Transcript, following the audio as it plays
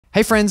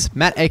Hey friends,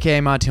 Matt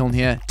aka Martin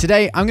here.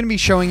 Today I'm going to be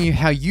showing you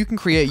how you can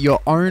create your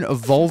own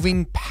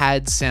evolving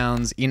pad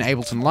sounds in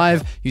Ableton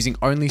Live using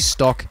only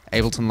stock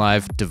Ableton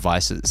Live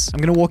devices. I'm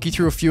going to walk you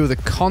through a few of the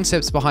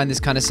concepts behind this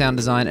kind of sound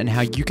design and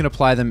how you can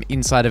apply them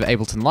inside of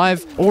Ableton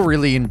Live, or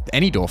really in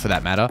any DAW for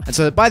that matter. And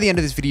so that by the end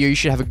of this video you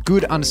should have a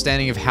good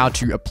understanding of how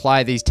to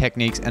apply these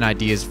techniques and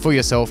ideas for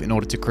yourself in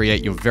order to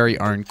create your very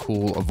own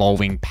cool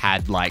evolving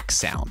pad-like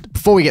sound.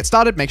 Before we get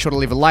started, make sure to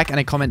leave a like and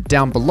a comment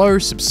down below,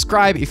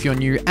 subscribe if you're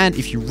new, and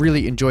if you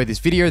really enjoyed this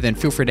video, then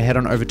feel free to head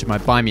on over to my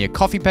Buy Me a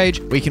Coffee page,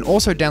 where you can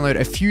also download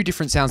a few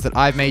different sounds that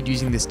I've made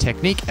using this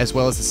technique, as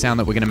well as the sound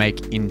that we're going to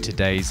make in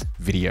today's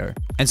video.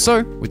 And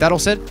so, with that all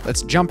said,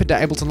 let's jump into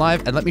Ableton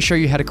Live and let me show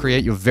you how to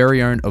create your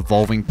very own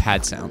evolving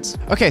pad sounds.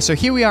 Okay, so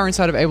here we are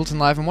inside of Ableton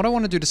Live, and what I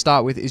want to do to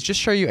start with is just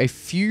show you a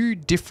few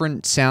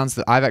different sounds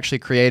that I've actually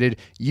created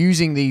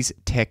using these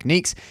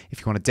techniques.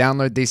 If you want to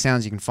download these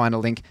sounds, you can find a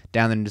link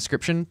down in the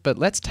description, but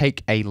let's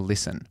take a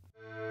listen.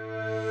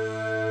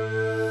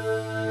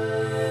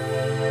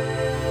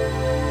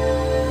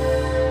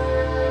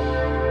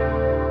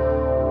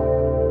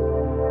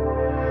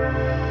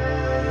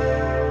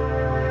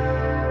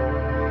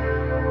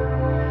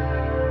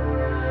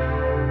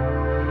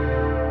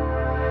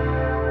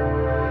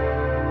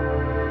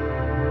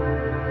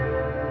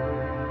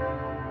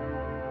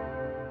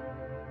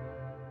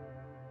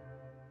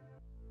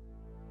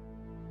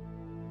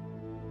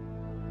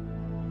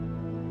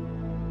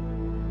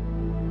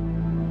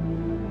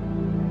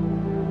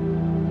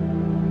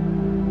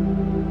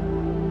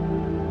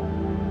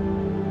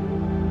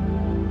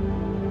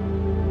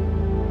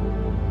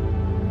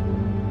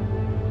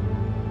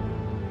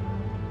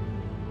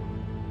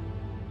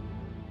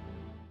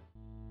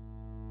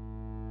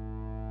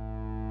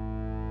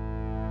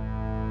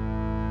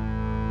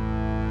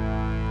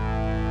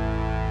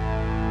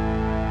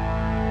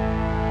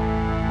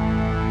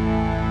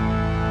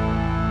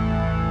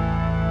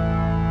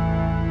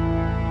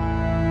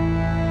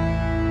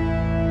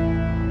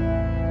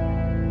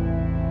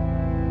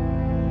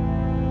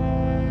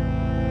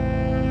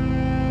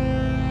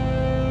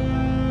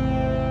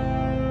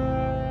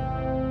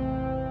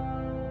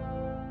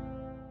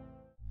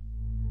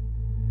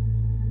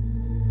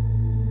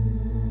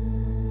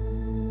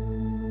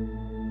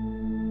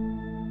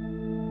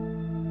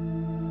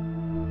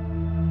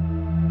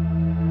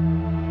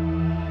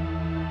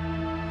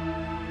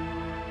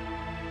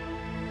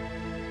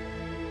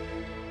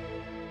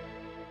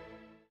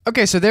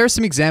 Okay, so there are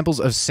some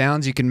examples of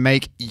sounds you can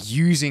make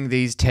using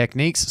these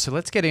techniques. So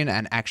let's get in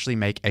and actually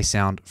make a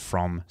sound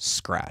from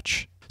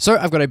scratch. So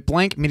I've got a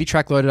blank MIDI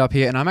track loaded up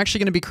here, and I'm actually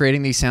going to be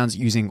creating these sounds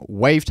using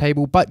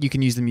Wavetable, but you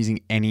can use them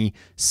using any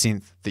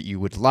synth that you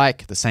would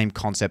like. The same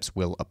concepts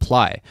will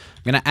apply.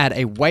 I'm going to add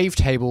a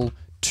wavetable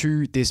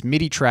to this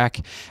MIDI track,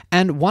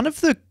 and one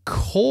of the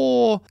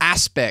core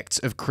aspects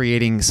of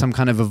creating some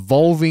kind of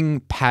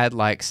evolving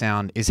pad-like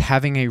sound is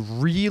having a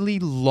really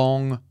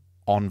long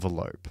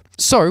envelope.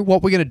 So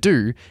what we're going to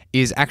do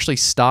is actually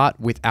start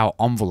with our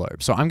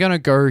envelope. So I'm going to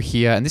go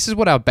here, and this is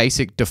what our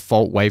basic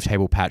default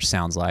wavetable patch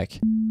sounds like.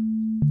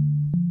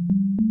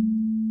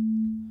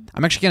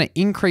 I'm actually going to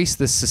increase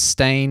the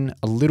sustain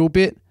a little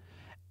bit,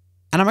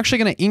 and I'm actually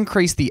going to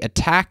increase the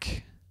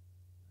attack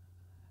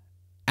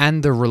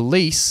and the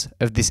release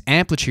of this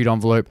amplitude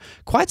envelope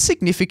quite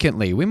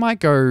significantly. We might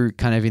go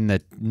kind of in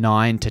the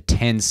 9 to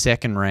 10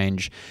 second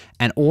range,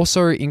 and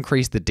also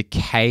increase the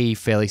decay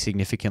fairly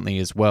significantly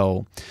as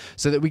well,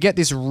 so that we get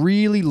this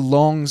really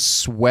long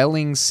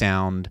swelling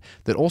sound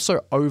that also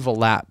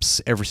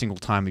overlaps every single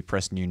time we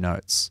press new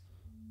notes.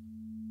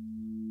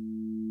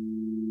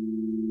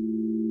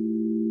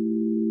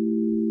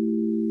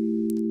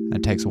 And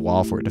it takes a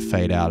while for it to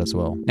fade out as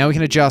well. Now we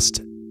can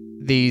adjust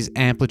these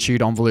amplitude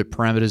envelope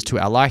parameters to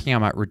our liking. I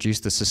might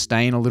reduce the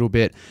sustain a little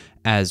bit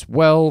as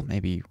well,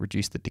 maybe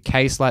reduce the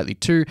decay slightly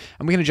too,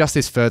 and we can adjust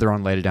this further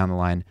on later down the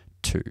line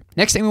too.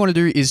 Next thing we want to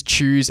do is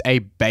choose a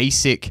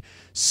basic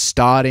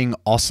starting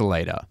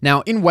oscillator.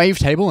 Now in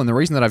Wavetable, and the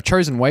reason that I've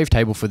chosen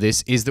Wavetable for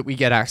this is that we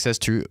get access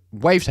to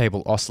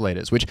Wavetable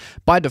oscillators, which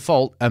by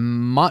default are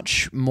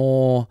much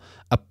more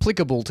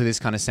applicable to this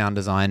kind of sound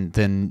design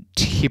than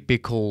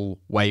typical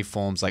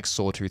waveforms like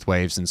sawtooth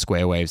waves and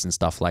square waves and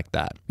stuff like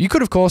that. You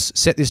could of course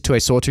set this to a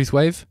sawtooth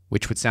wave,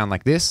 which would sound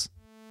like this.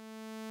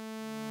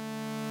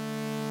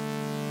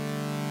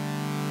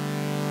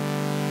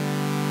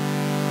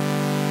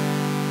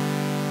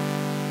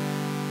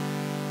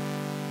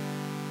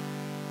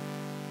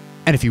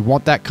 And if you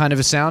want that kind of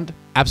a sound,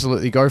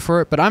 absolutely go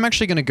for it. But I'm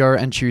actually going to go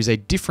and choose a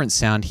different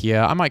sound here.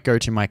 I might go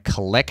to my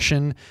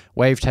collection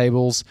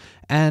wavetables,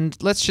 and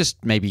let's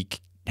just maybe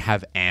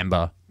have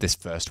amber, this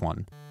first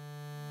one.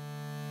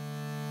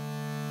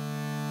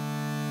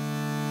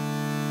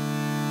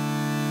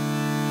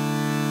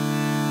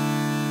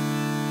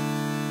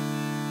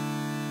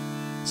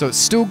 So it's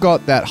still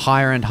got that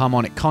higher end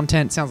harmonic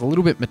content. Sounds a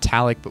little bit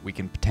metallic, but we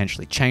can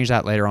potentially change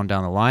that later on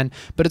down the line.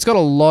 But it's got a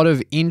lot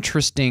of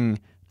interesting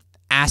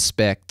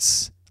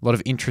aspects A lot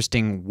of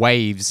interesting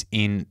waves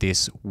in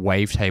this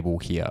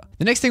wavetable here.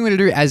 The next thing we're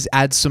gonna do is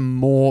add some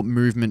more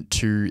movement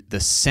to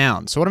the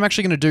sound. So what I'm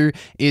actually gonna do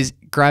is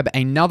grab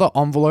another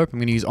envelope. I'm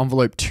gonna use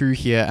envelope 2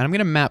 here, and I'm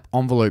gonna map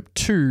envelope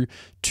 2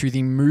 to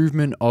the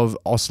movement of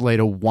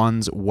oscillator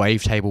 1's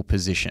wavetable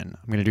position.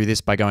 I'm gonna do this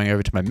by going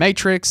over to my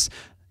matrix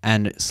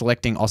and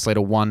selecting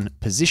oscillator 1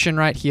 position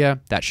right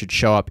here. That should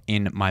show up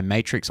in my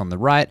matrix on the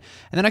right.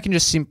 And then I can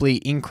just simply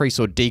increase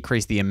or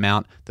decrease the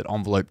amount that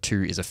envelope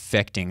 2 is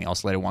affecting the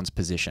oscillator 1's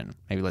position.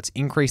 Maybe let's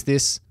increase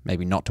this,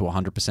 maybe not to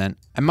 100%.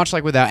 And much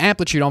like with our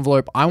amplitude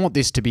envelope, I want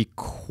this to be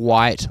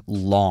quite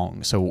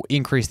long. So we'll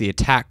increase the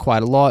attack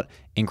quite a lot,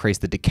 increase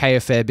the decay a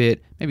fair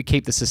bit, maybe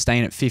keep the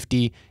sustain at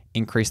 50,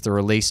 increase the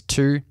release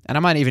 2, and I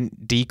might even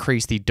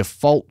decrease the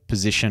default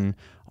position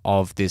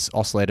of this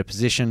oscillator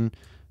position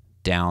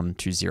down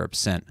to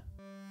 0%.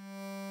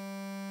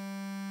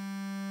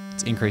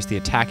 Let's increase the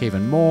attack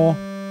even more.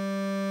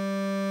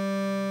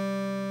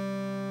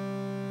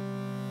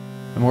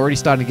 And we're already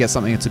starting to get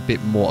something that's a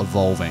bit more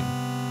evolving.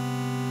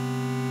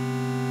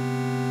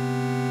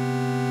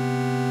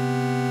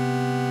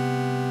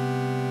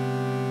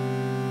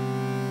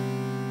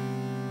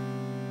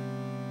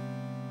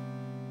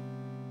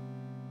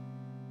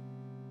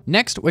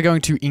 Next, we're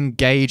going to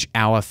engage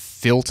our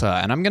filter,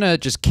 and I'm gonna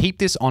just keep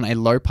this on a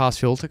low pass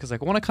filter because I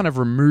wanna kind of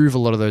remove a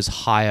lot of those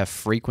higher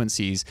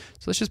frequencies.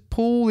 So let's just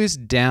pull this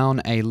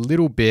down a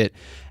little bit.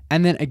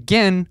 And then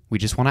again, we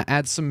just wanna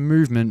add some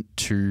movement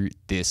to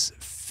this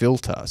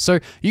filter. So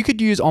you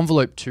could use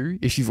envelope 2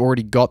 if you've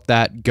already got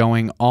that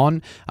going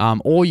on,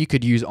 or you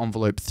could use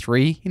envelope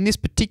 3. In this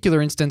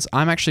particular instance,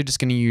 I'm actually just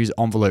gonna use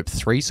envelope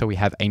 3. So we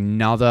have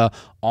another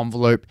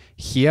envelope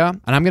here,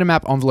 and I'm gonna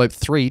map envelope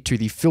 3 to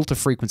the filter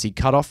frequency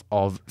cutoff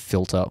of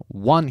filter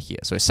 1 here.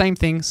 So same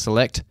thing,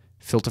 select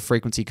filter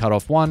frequency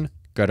cutoff 1,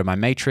 go to my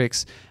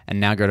matrix, and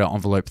now go to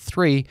envelope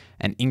 3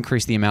 and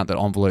increase the amount that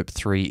envelope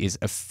 3 is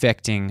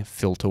affecting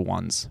filter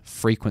 1's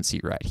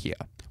frequency right here.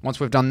 Once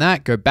we've done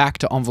that, go back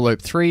to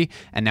envelope 3,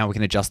 and now we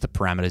can adjust the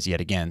parameters yet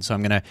again. So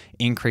I'm gonna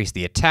increase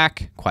the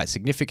attack quite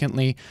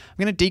significantly. I'm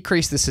gonna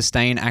decrease the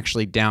sustain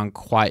actually down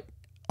quite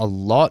a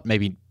lot,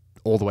 maybe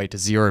all the way to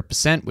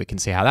 0%. We can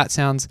see how that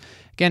sounds.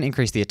 Again,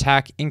 increase the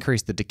attack,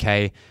 increase the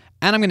decay,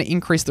 and I'm gonna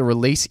increase the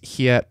release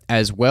here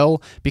as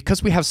well.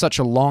 Because we have such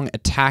a long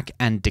attack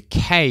and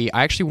decay,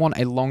 I actually want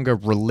a longer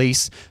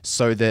release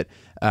so that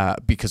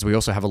because we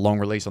also have a long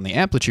release on the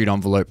amplitude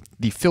envelope,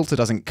 the filter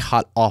doesn't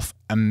cut off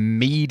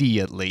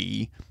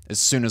immediately as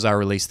soon as I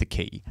release the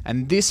key.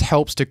 And this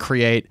helps to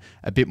create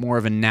a bit more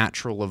of a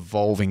natural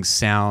evolving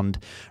sound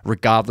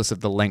regardless of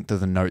the length of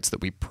the notes that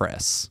we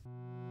press.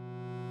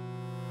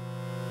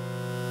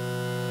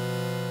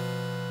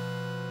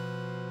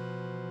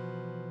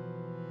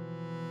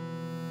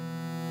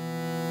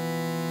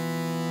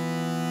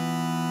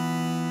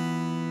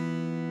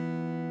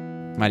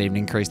 Might even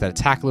increase that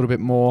attack a little bit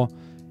more,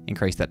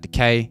 increase that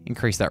decay,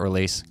 increase that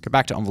release, go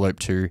back to envelope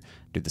 2,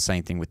 do the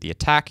same thing with the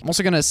attack. I'm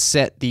also gonna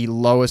set the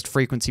lowest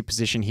frequency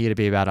position here to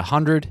be about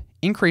 100,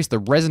 increase the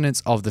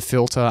resonance of the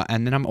filter,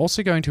 and then I'm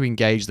also going to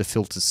engage the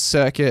filter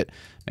circuit,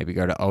 maybe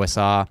go to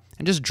OSR,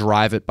 and just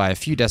drive it by a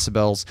few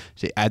decibels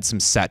to add some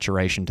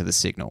saturation to the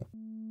signal.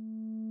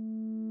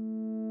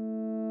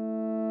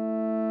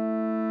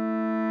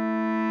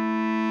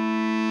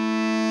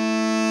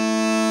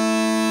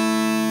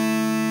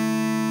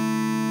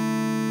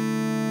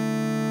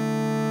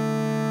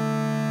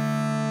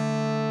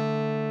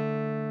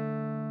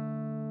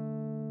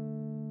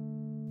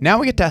 Now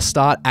we get to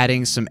start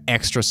adding some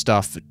extra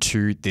stuff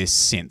to this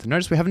synth.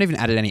 Notice we haven't even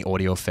added any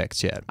audio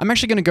effects yet. I'm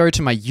actually gonna go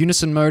to my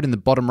Unison mode in the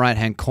bottom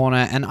right-hand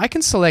corner, and I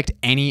can select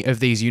any of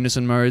these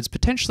Unison modes.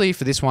 Potentially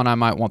for this one, I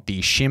might want the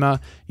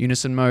shimmer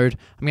Unison mode.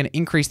 I'm gonna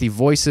increase the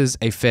voices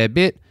a fair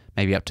bit,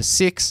 maybe up to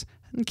 6,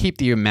 and keep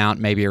the amount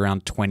maybe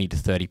around 20 to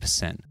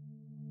 30%.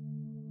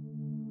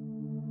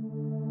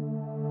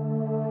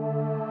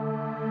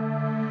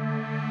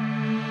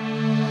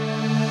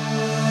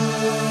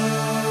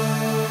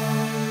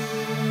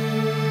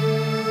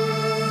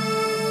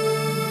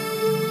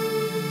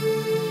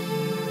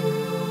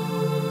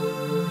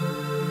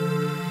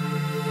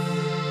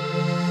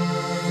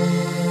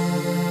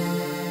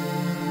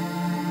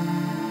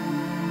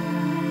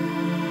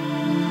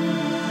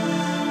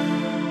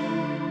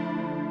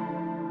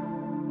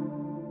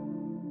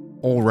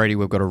 Already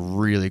we've got a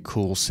really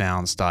cool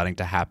sound starting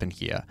to happen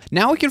here.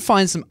 Now we can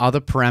find some other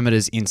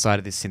parameters inside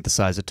of this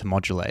synthesizer to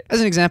modulate.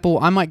 As an example,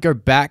 I might go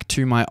back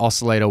to my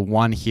oscillator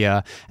 1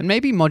 here and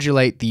maybe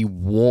modulate the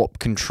warp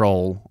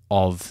control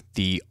of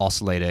the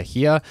oscillator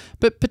here,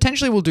 but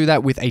potentially we'll do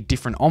that with a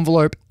different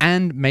envelope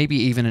and maybe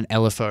even an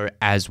LFO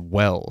as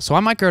well. So I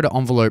might go to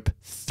envelope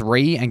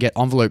 3 and get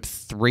envelope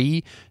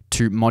 3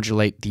 to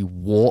modulate the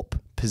warp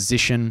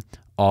position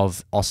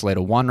of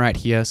oscillator 1 right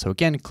here. So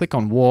again, click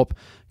on warp,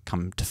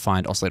 come to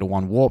find oscillator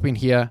 1 warp in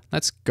here.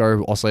 Let's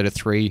go oscillator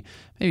 3.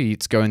 Maybe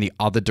let's go in the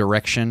other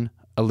direction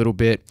a little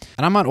bit.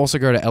 And I might also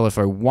go to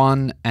LFO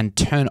 1 and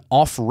turn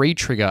off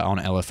retrigger on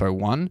LFO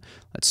 1.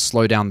 Let's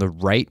slow down the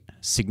rate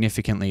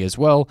significantly as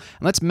well.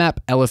 And let's map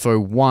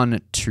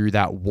LFO1 to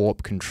that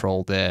warp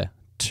control there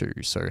too.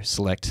 So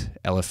select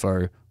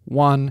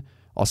LFO1,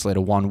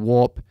 oscillator 1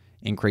 warp,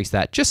 increase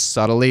that just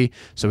subtly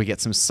so we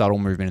get some subtle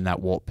movement in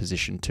that warp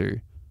position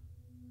too.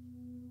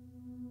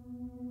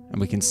 And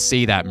we can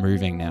see that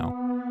moving now.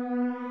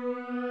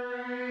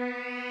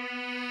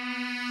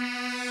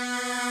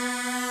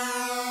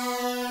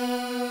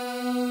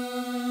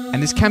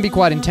 And this can be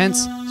quite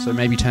intense, so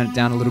maybe turn it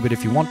down a little bit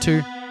if you want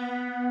to.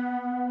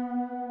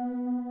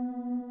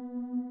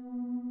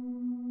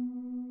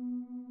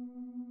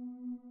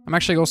 I'm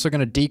actually also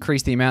going to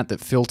decrease the amount that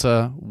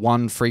filter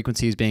 1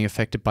 frequency is being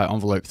affected by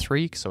envelope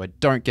 3, so I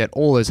don't get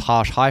all those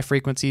harsh high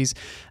frequencies.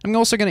 I'm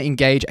also going to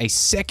engage a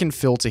second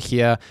filter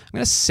here. I'm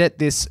going to set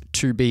this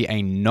to be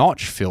a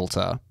notch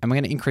filter, and we're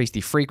going to increase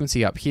the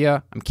frequency up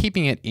here. I'm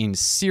keeping it in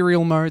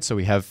serial mode, so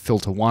we have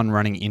filter 1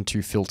 running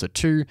into filter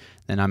 2.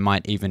 Then I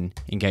might even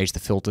engage the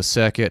filter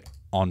circuit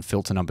on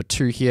filter number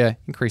 2 here,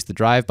 increase the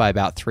drive by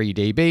about 3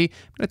 dB.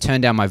 I'm going to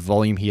turn down my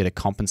volume here to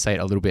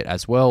compensate a little bit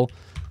as well.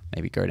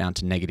 Maybe go down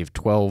to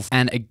 -12.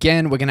 And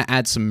again, we're going to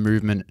add some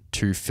movement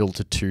to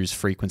filter 2's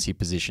frequency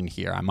position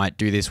here. I might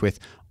do this with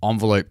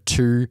envelope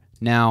 2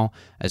 now,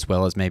 as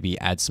well as maybe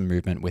add some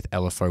movement with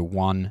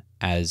LFO1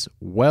 as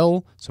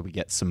well. So we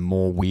get some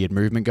more weird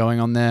movement going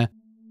on there.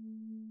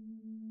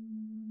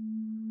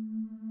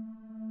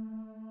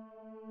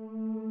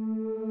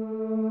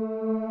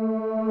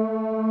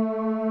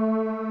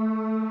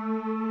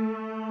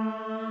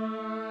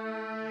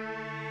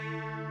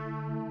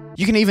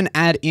 You can even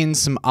add in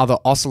some other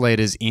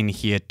oscillators in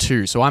here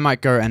too. So I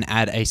might go and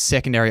add a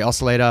secondary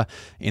oscillator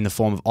in the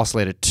form of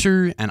oscillator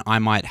 2, and I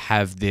might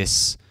have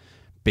this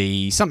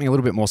be something a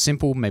little bit more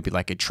simple, maybe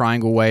like a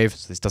triangle wave.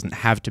 So this doesn't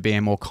have to be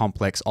a more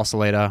complex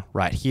oscillator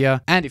right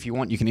here. And if you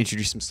want, you can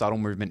introduce some subtle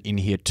movement in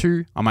here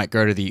too. I might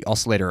go to the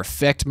oscillator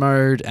effect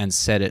mode and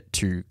set it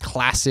to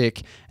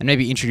classic, and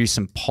maybe introduce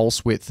some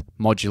pulse width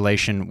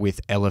modulation with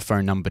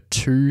LFO number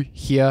 2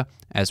 here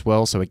as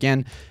well. So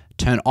again,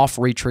 turn off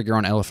retrigger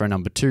on LFO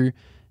number 2,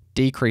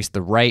 decrease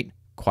the rate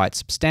quite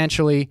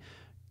substantially,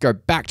 go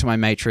back to my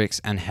matrix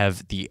and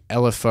have the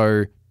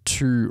LFO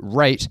 2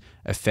 rate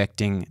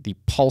affecting the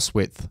pulse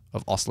width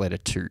of oscillator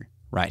 2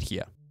 right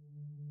here.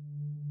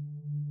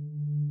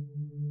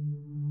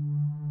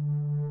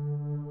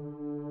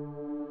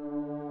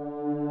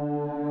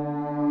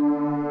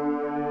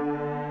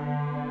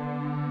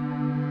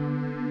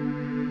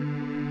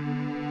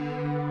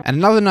 And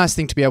another nice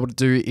thing to be able to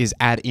do is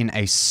add in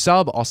a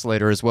sub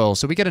oscillator as well.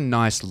 So we get a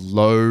nice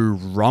low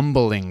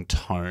rumbling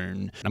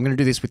tone. And I'm going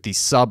to do this with the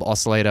sub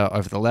oscillator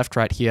over the left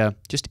right here.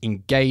 Just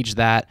engage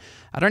that.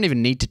 I don't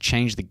even need to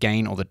change the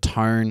gain or the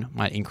tone.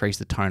 Might increase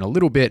the tone a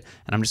little bit.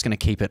 And I'm just going to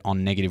keep it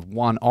on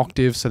 -1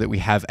 octave so that we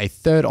have a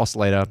third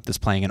oscillator that's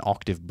playing an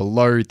octave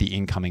below the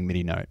incoming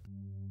MIDI note.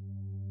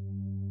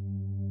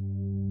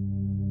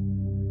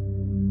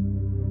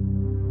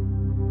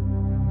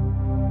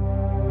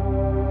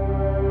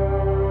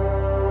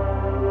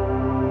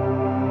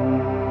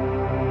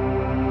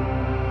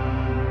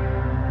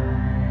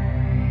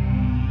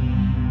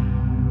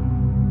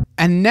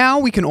 And now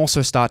we can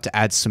also start to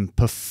add some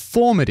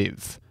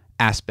performative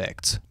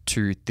aspects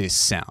to this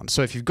sound.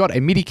 So if you've got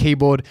a MIDI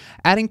keyboard,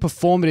 adding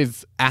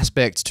performative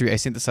aspects to a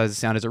synthesizer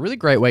sound is a really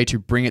great way to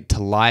bring it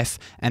to life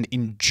and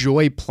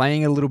enjoy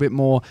playing a little bit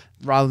more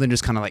rather than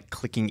just kind of like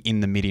clicking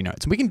in the MIDI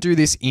notes. We can do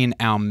this in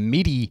our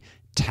MIDI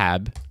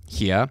tab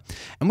here,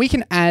 and we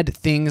can add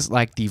things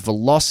like the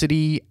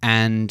velocity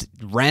and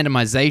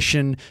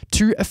randomization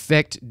to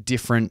affect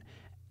different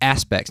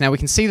aspects. Now we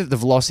can see that the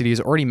velocity is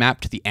already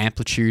mapped to the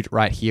amplitude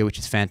right here, which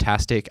is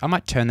fantastic. I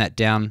might turn that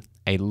down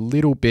a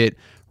little bit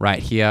right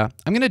here.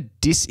 I'm going to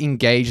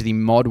disengage the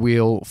mod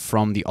wheel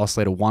from the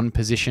oscillator 1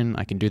 position.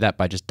 I can do that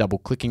by just double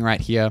clicking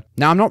right here.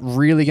 Now I'm not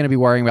really going to be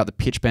worrying about the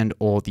pitch bend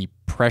or the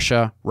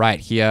pressure right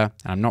here.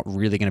 And I'm not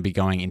really going to be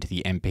going into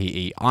the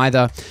MPE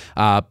either.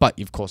 But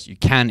of course you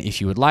can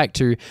if you would like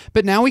to.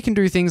 But now we can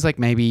do things like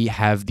maybe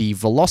have the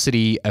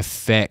velocity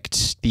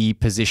affect the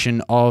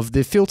position of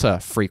the filter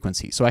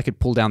frequency. So I could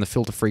pull down the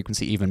filter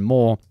frequency even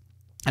more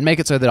and make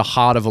it so that a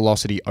harder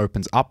velocity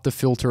opens up the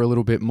filter a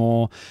little bit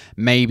more.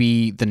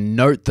 Maybe the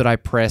note that I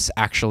press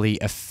actually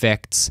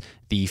affects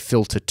the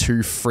filter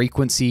 2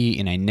 frequency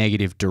in a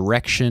negative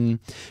direction.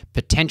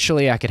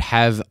 Potentially I could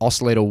have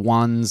oscillator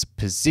 1's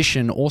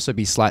position also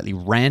be slightly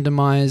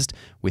randomized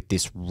with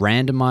this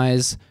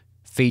randomize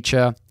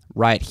feature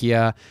right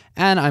here.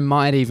 And I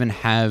might even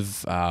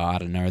have, I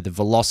don't know, the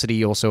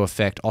velocity also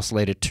affect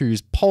oscillator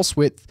 2's pulse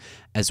width,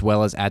 as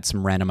well as add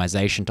some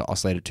randomization to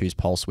oscillator 2's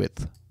pulse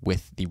width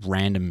with the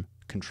random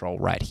control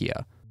right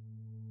here.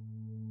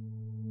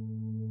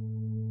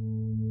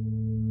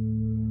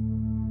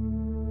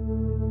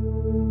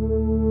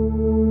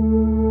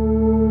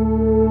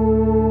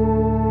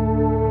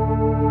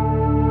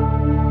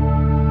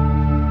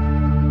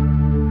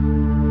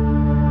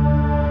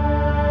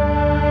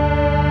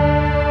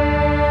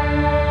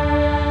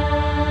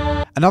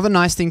 Another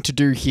nice thing to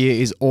do here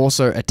is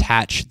also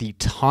attach the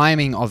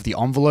timing of the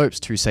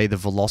envelopes to, say, the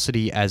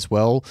velocity as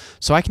well.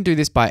 So I can do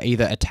this by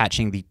either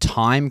attaching the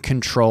time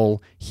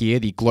control here,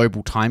 the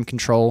global time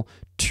control,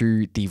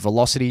 to the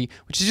velocity,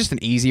 which is just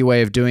an easy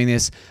way of doing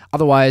this.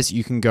 Otherwise,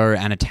 you can go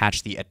and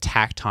attach the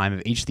attack time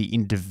of each of the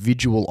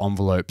individual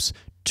envelopes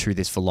to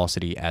this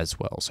velocity as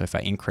well. So if I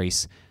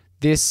increase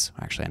this,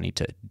 actually I need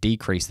to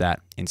decrease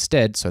that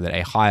instead so that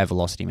a higher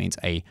velocity means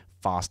a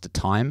faster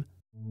time.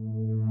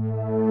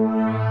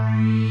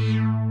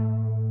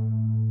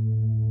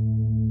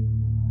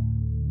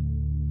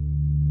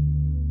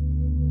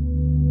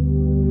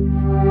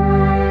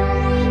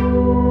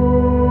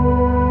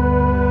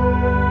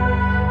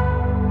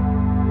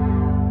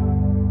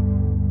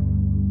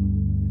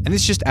 And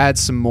this just adds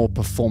some more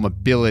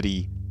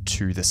performability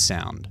to the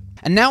sound.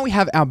 And now we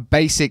have our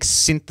basic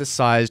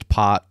synthesized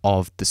part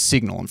of the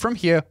signal. And from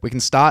here, we can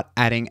start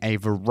adding a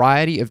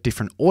variety of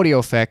different audio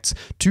effects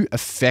to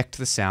affect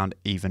the sound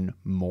even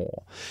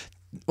more.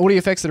 Audio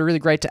effects that are really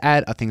great to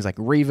add are things like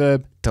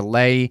reverb,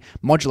 delay,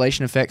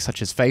 modulation effects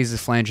such as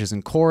phases, flanges,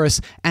 and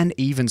chorus, and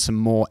even some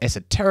more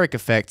esoteric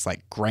effects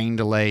like grain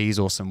delays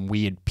or some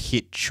weird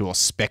pitch or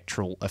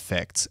spectral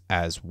effects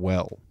as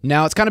well.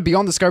 Now, it's kind of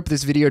beyond the scope of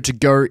this video to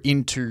go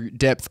into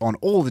depth on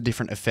all the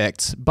different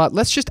effects, but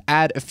let's just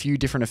add a few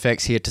different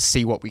effects here to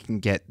see what we can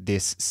get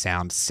this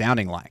sound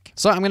sounding like.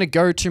 So I'm going to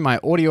go to my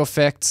audio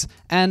effects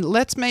and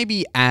let's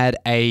maybe add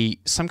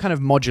some kind of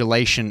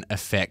modulation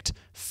effect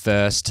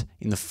first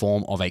in the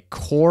form of a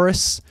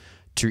chorus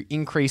to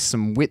increase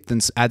some width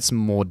and add some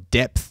more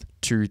depth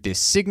to this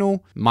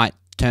signal. Might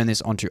turn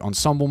this onto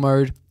ensemble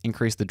mode,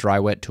 increase the dry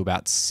wet to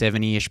about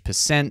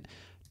 70-ish%,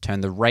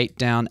 turn the rate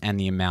down and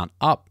the amount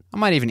up. I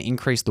might even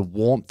increase the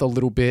warmth a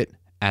little bit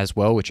as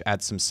well, which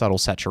adds some subtle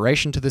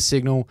saturation to the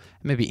signal,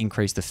 and maybe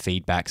increase the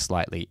feedback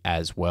slightly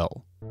as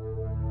well.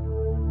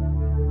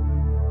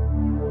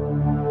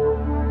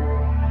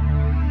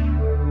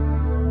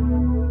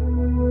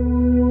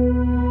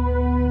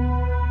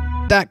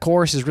 That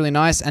chorus is really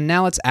nice, and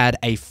now let's add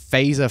a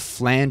phaser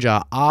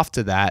flanger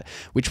after that,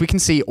 which we can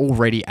see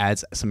already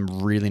adds some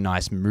really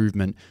nice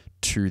movement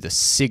to the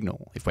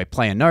signal. If we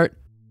play a note,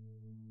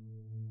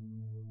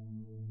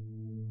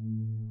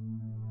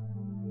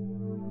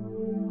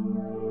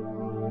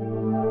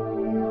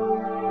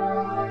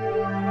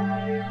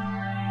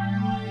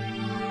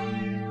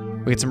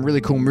 we get some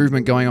really cool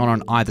movement going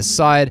on either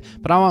side,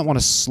 but I might want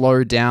to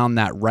slow down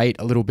that rate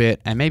a little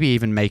bit and maybe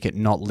even make it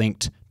not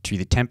linked to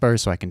the tempo,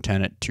 so I can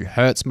turn it to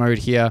Hertz mode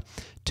here,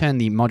 turn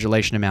the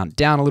modulation amount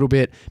down a little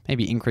bit,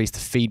 maybe increase the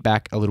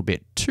feedback a little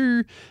bit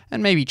too,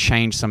 and maybe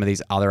change some of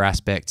these other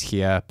aspects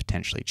here,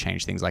 potentially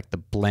change things like the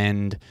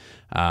blend,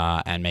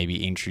 and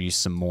maybe introduce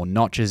some more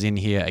notches in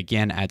here.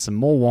 Again, add some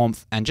more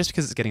warmth, and just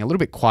because it's getting a little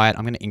bit quiet,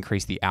 I'm going to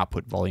increase the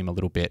output volume a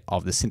little bit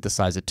of the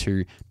synthesizer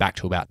 2 back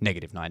to about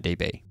 -9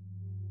 dB.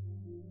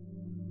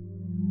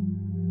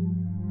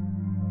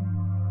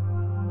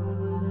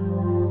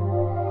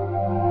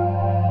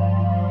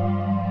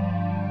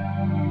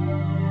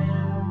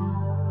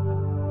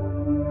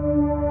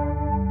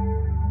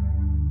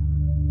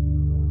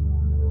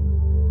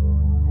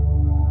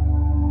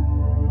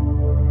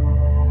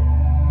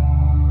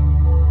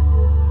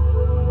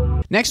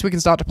 Next, we can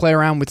start to play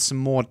around with some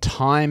more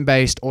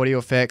time-based audio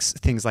effects,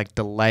 things like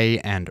delay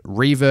and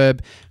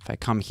reverb. If I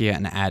come here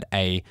and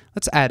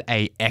let's add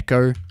a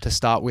echo to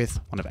start with,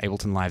 one of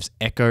Ableton Live's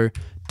echo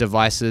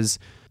devices.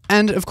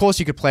 And of course,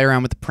 you could play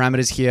around with the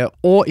parameters here,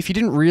 or if you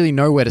didn't really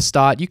know where to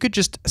start, you could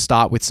just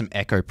start with some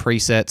echo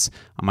presets.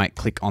 I might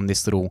click on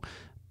this little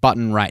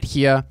button right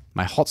here,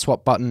 my hot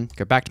swap button,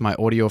 go back to my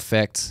audio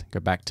effects,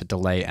 go back to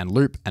delay and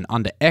loop, and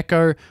under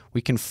echo,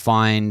 we can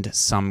find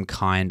some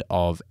kind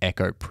of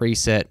echo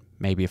preset.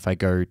 Maybe if I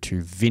go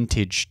to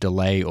vintage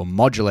delay or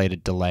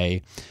modulated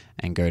delay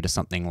and go to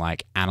something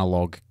like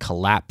analog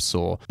collapse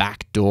or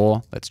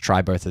backdoor, let's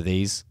try both of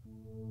these.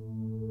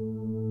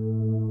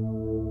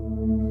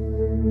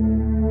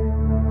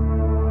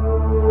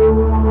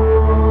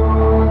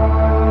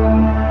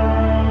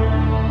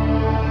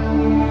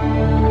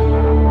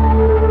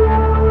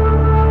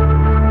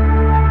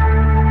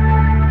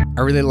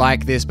 I really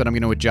like this, but I'm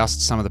going to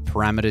adjust some of the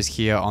parameters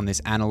here on this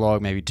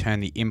analog, maybe turn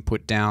the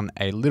input down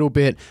a little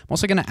bit. I'm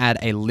also going to add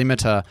a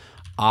limiter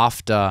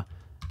after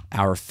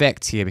our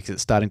effects here because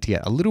it's starting to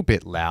get a little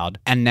bit loud.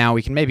 And now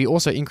we can maybe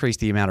also increase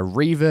the amount of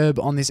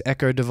reverb on this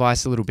echo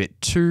device a little bit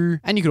too.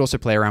 And you could also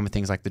play around with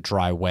things like the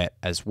dry wet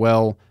as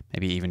well.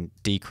 Maybe even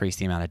decrease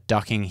the amount of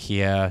ducking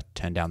here,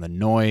 turn down the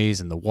noise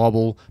and the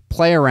wobble,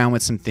 play around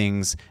with some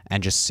things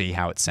and just see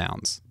how it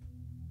sounds.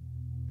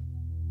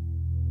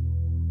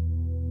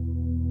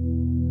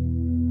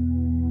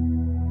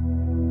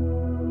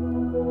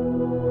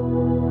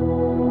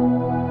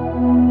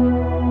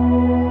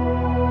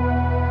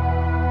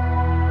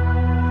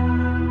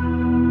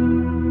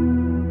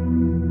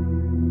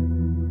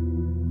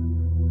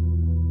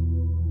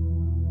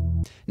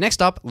 Next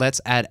up,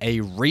 let's add a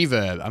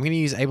reverb. I'm going to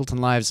use Ableton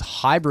Live's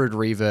hybrid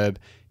reverb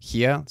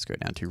here. Let's go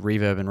down to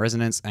reverb and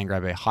resonance and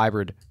grab a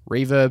hybrid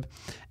reverb.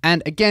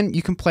 And again,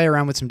 you can play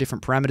around with some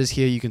different parameters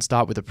here. You can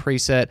start with a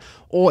preset,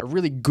 or a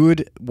really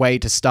good way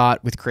to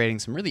start with creating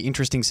some really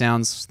interesting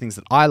sounds, things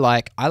that I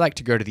like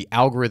to go to the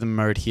algorithm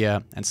mode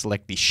here and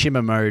select the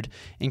shimmer mode,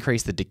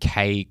 increase the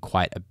decay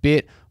quite a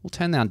bit. We'll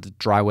turn down the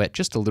dry wet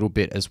just a little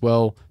bit as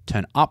well,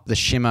 turn up the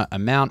shimmer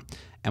amount,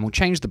 and we'll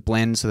change the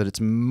blend so that it's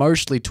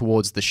mostly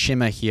towards the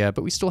shimmer here,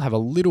 but we still have a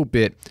little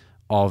bit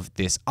of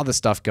this other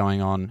stuff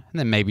going on, and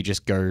then maybe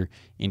just go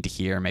into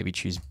here and maybe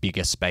choose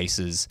bigger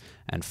spaces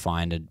and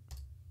find a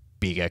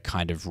bigger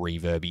kind of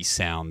reverby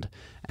sound.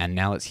 And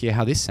now let's hear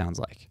how this sounds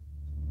like.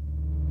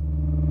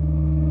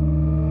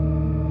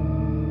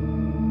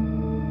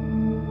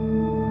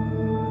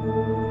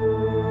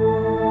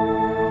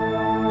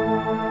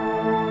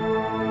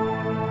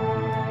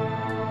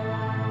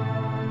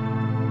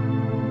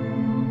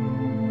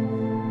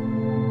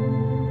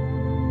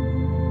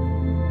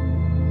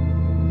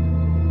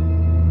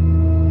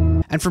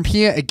 And from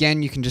here,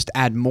 again, you can just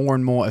add more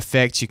and more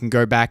effects. You can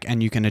go back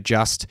and you can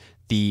adjust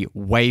the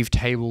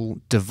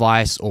Wavetable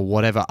device or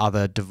whatever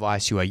other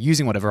device you are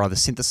using, whatever other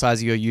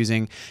synthesizer you're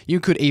using. You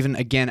could even,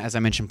 again, as I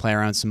mentioned, play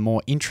around some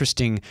more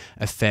interesting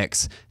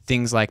effects.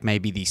 Things like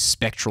maybe the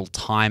spectral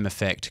time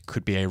effect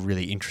could be a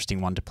really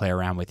interesting one to play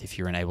around with if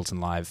you're in Ableton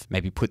Live.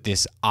 Maybe put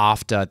this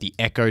after the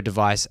echo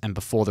device and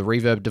before the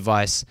reverb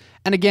device.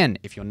 And again,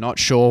 if you're not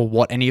sure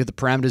what any of the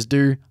parameters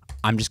do,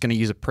 I'm just going to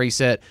use a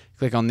preset,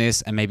 click on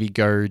this, and maybe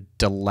go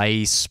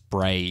delay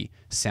spray.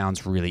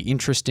 Sounds really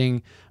interesting.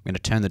 I'm going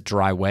to turn the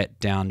dry wet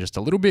down just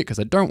a little bit because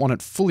I don't want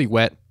it fully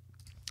wet.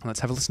 Let's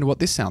have a listen to what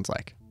this sounds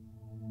like.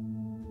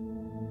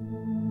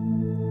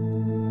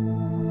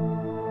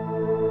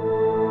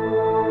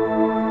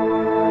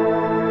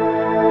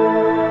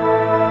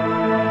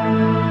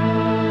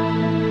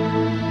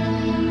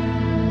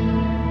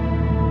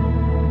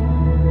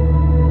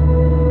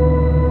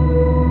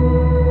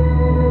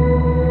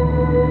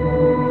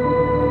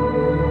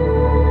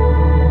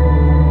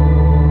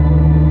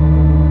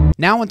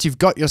 Now, once you've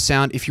got your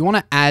sound, if you want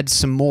to add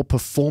some more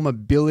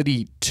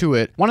performability to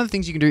it, one of the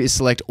things you can do is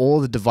select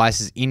all the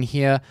devices in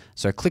here.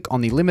 So click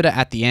on the limiter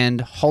at the end,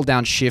 hold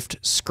down Shift,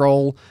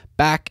 scroll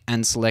back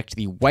and select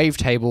the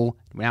Wavetable.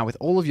 Now with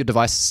all of your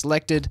devices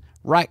selected,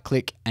 right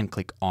click and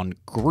click on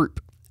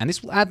Group. And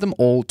this will add them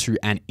all to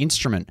an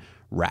instrument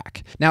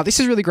rack. Now, this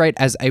is really great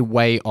as a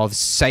way of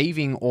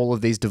saving all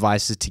of these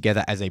devices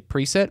together as a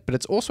preset, but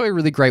it's also a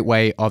really great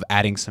way of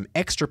adding some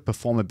extra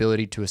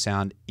performability to a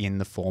sound in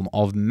the form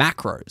of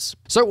macros.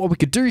 So what we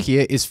could do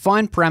here is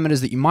find parameters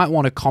that you might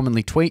want to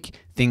commonly tweak,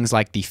 things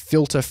like the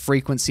filter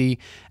frequency,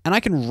 and I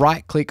can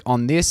right click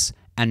on this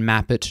and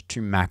map it to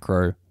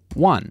macro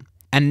 1.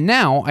 And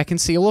now I can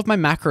see all of my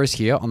macros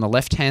here on the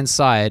left-hand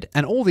side,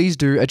 and all these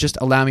do are just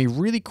allow me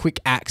really quick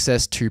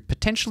access to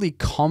potentially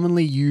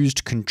commonly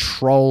used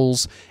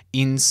controls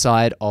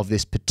inside of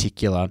this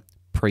particular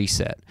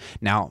preset.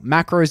 Now,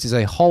 macros is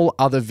a whole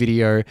other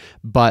video,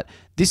 but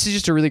this is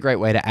just a really great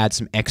way to add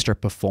some extra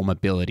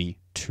performability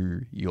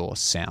to your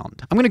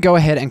sound. I'm going to go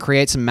ahead and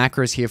create some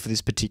macros here for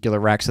this particular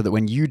rack so that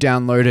when you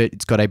download it,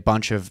 it's got a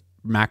bunch of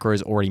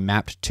macros already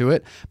mapped to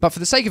it. But for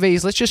the sake of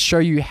ease, let's just show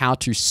you how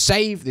to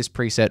save this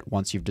preset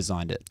once you've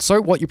designed it.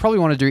 So what you probably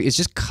want to do is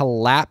just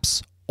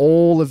collapse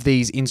all of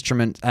these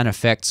instruments and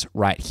effects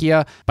right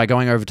here by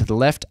going over to the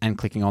left and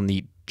clicking on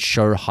the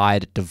Show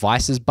Hide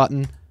Devices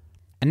button.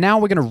 And now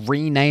we're going to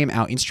rename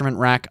our instrument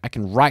rack. I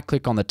can right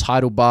click on the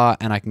title bar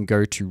and I can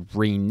go to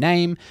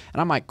rename,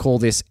 and I might call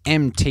this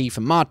MT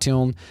for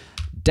Martin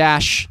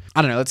dash,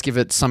 I don't know, let's give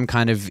it some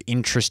kind of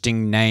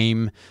interesting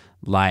name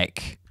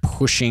like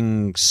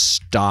Pushing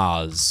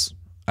Stars.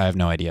 I have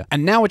no idea.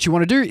 And now what you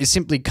want to do is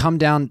simply come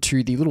down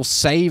to the little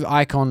save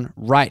icon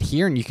right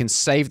here, and you can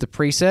save the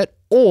preset.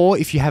 Or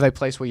if you have a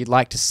place where you'd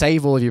like to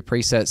save all of your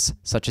presets,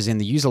 such as in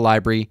the user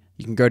library,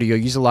 you can go to your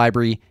user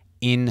library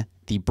in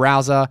the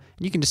browser,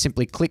 and you can just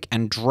simply click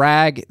and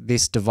drag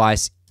this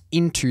device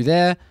into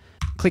there,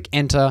 click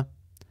enter,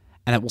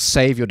 and it will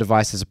save your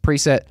device as a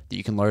preset that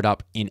you can load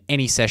up in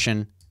any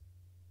session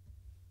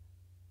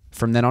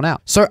from then on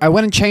out. So I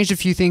went and changed a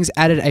few things,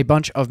 added a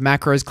bunch of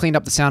macros, cleaned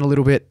up the sound a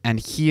little bit, and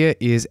here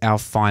is our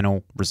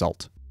final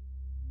result.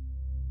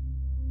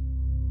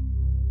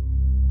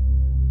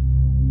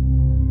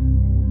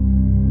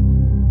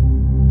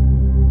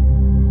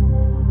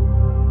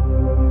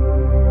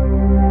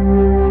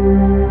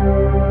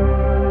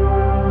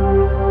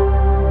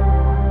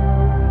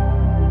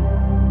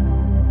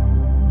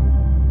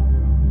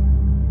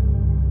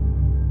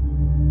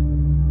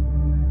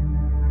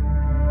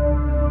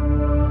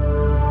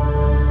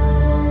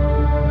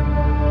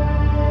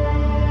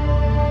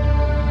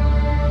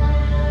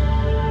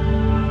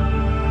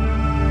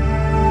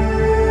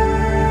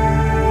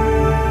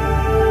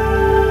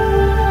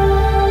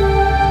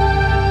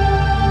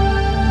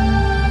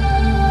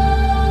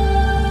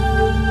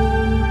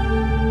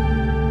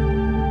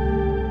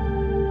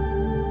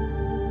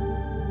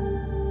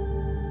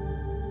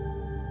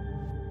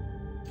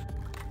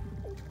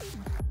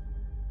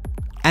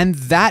 And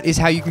that is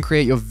how you can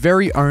create your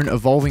very own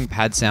evolving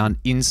pad sound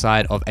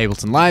inside of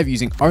Ableton Live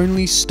using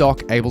only stock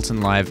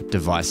Ableton Live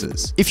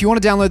devices. If you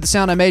want to download the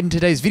sound I made in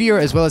today's video,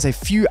 as well as a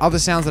few other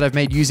sounds that I've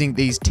made using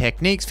these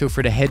techniques, feel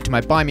free to head to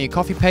my Buy Me a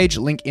Coffee page,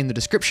 link in the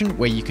description,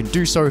 where you can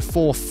do so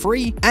for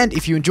free. And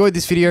if you enjoyed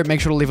this video, make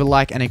sure to leave a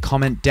like and a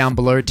comment down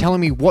below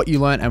telling me what you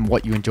learned and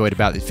what you enjoyed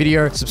about this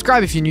video.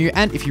 Subscribe if you're new,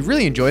 and if you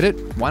really enjoyed it,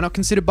 why not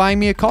consider buying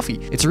me a coffee?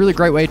 It's a really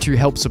great way to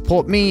help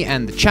support me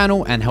and the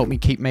channel and help me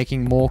keep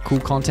making more cool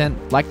content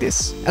like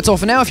this. That's all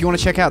for now. If you want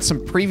to check out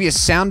some previous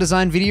sound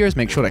design videos,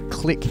 make sure to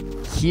click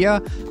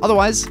here.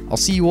 Otherwise, I'll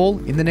see you all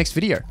in the next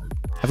video.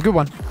 Have a good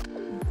one.